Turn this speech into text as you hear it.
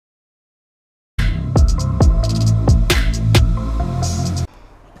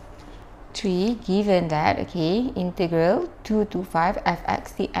3, given that, okay, integral 2 to 5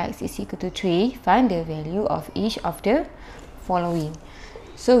 fx dx is equal to 3, find the value of each of the following.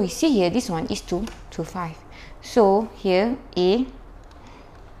 So we see here, this one is 2 to 5. So here a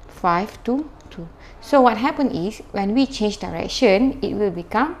 5 to 2. So what happened is, when we change direction, it will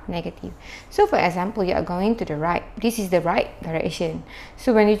become negative. So for example, you are going to the right. This is the right direction.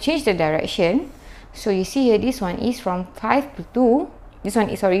 So when you change the direction, so you see here, this one is from 5 to 2. This one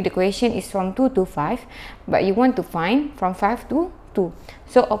is, sorry, the question is from 2 to 5, but you want to find from 5 to 2.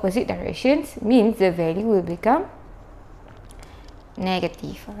 So opposite directions means the value will become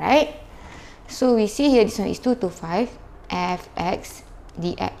negative, alright? So we see here, this one is 2 to 5 fx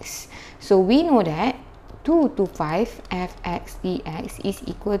dx. So we know that 2 to 5 fx dx is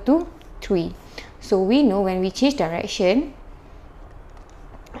equal to 3. So we know when we change direction,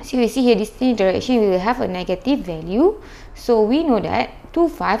 so you see here, this direction will have a negative value. So we know that 2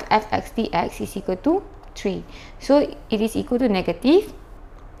 5 fx dx is equal to 3. So it is equal to negative.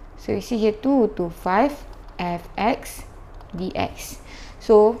 So you see here, 2 to 5 fx dx.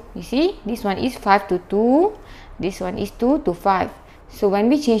 So you see, this one is 5 to 2, this one is 2 to 5. So when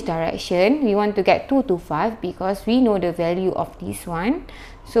we change direction, we want to get 2 to 5 because we know the value of this one.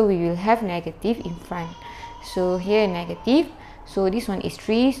 So we will have negative in front. So here negative. So this one is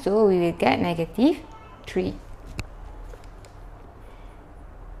 3, so we will get negative 3.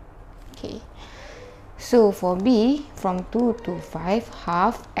 Okay. So for B, from 2 to 5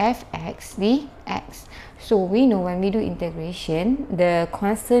 half fx dx. So we know when we do integration, the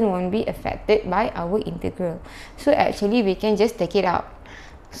constant won't be affected by our integral. So actually we can just take it out.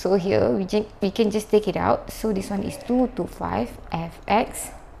 So here we can just take it out. So this one is 2 to 5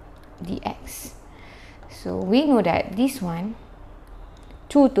 fx dx. So we know that this one,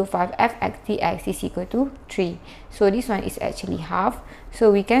 2 to 5 fx dx is equal to 3. So this one is actually half. So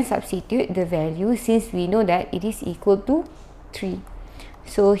we can substitute the value since we know that it is equal to 3.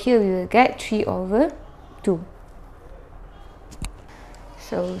 So here we will get 3 over 2.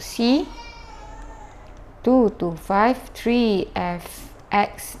 So C, 2 to 5 3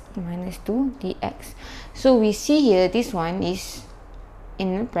 fx minus 2 dx. So we see here, this one is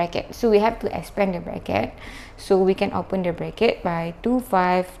in a bracket, so we have to expand the bracket. So we can open the bracket by 2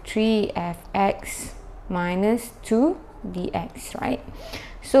 5 3 fx minus 2 dx, right?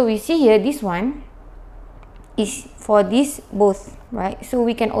 So we see here, this one is for this both, right? So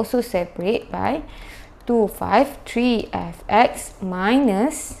we can also separate by 2 5 3 fx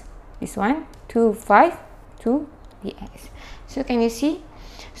minus this one 2 5 2 dx. So can you see?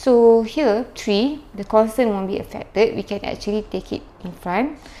 So here 3, the constant won't be affected. We can actually take it in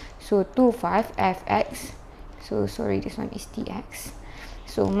front. So 2 5 fx. So sorry, this one is dx.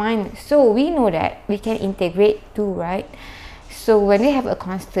 So minus. So we know that we can integrate 2, right? So when we have a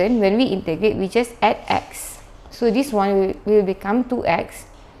constant, when we integrate, we just add x. So this one will become 2x,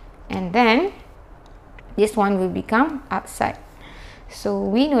 and then this one will become outside. So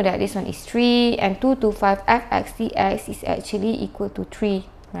we know that this one is 3, and 2 to 5 fx dx is actually equal to 3,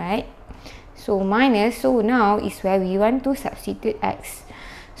 right? So minus, so now is where we want to substitute x.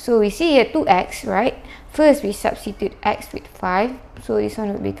 So we see here 2x, right? First we substitute x with 5, so this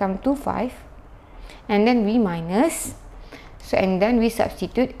one will become 2 5, and then we minus, so and then we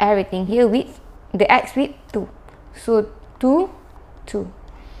substitute everything here with the x with 2, so 2 2.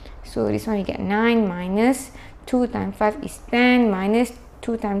 So this one we get 9 minus 2 times 5 is 10, minus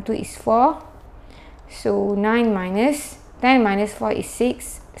 2 times 2 is 4. So 9 minus 10 minus 4 is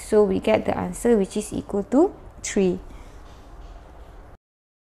 6. So we get the answer, which is equal to 3.